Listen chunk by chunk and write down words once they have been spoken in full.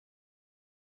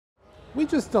We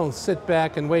just don't sit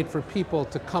back and wait for people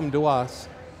to come to us.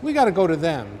 We got to go to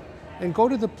them and go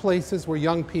to the places where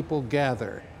young people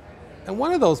gather. And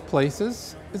one of those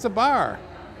places is a bar.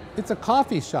 It's a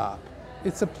coffee shop.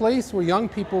 It's a place where young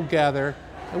people gather,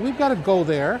 and we've got to go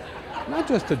there, not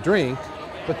just to drink,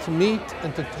 but to meet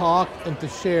and to talk and to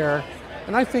share.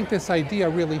 And I think this idea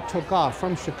really took off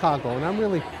from Chicago, and I'm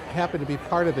really happy to be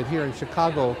part of it here in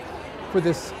Chicago for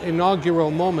this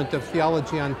inaugural moment of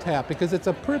Theology on Tap, because it's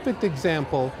a perfect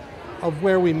example of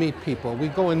where we meet people. We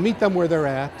go and meet them where they're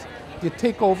at. You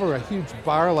take over a huge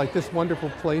bar like this wonderful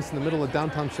place in the middle of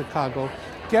downtown Chicago,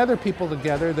 gather people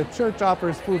together, the church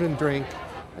offers food and drink,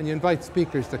 and you invite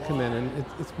speakers to come in. And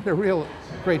it's been a real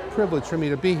great privilege for me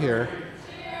to be here.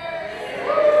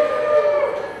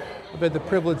 I've had the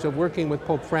privilege of working with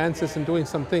Pope Francis and doing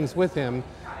some things with him.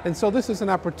 And so this is an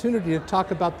opportunity to talk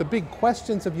about the big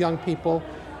questions of young people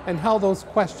and how those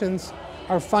questions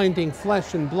are finding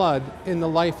flesh and blood in the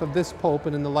life of this Pope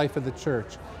and in the life of the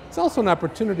Church. It's also an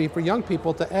opportunity for young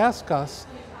people to ask us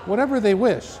whatever they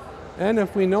wish. And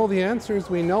if we know the answers,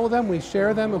 we know them, we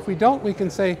share them. If we don't, we can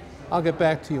say, I'll get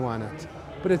back to you on it.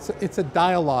 But it's a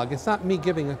dialogue. It's not me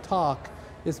giving a talk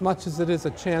as much as it is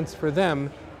a chance for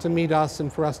them to meet us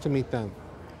and for us to meet them.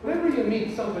 Whenever you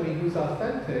meet somebody who's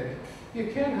authentic,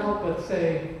 you can't help but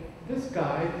say, this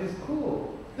guy is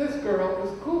cool. This girl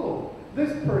is cool.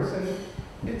 This person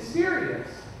is serious.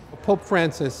 Pope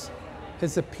Francis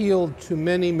has appealed to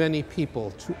many, many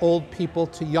people, to old people,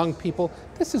 to young people.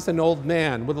 This is an old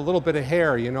man with a little bit of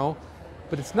hair, you know,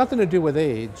 but it's nothing to do with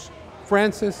age.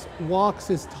 Francis walks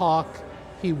his talk,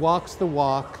 he walks the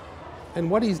walk, and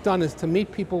what he's done is to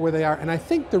meet people where they are. And I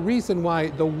think the reason why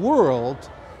the world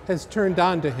has turned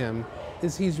on to him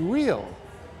is he's real.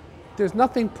 There's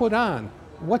nothing put on.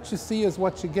 What you see is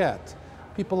what you get.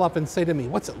 People often say to me,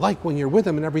 what's it like when you're with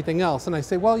him and everything else? And I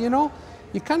say, well, you know,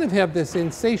 you kind of have this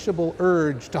insatiable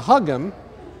urge to hug him,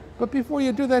 but before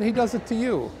you do that, he does it to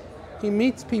you. He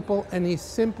meets people and he's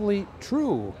simply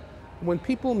true. When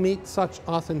people meet such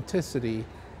authenticity,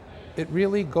 it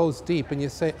really goes deep, and you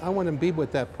say, I want to be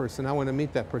with that person, I want to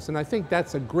meet that person. I think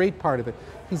that's a great part of it.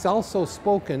 He's also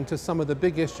spoken to some of the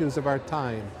big issues of our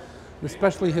time,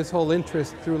 especially his whole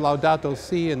interest through Laudato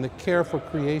Si and the care for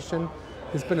creation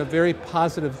has been a very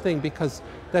positive thing, because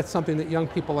that's something that young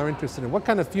people are interested in. What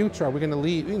kind of future are we going to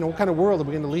leave, you know, what kind of world are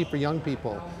we going to leave for young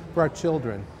people, for our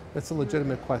children? That's a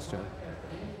legitimate question.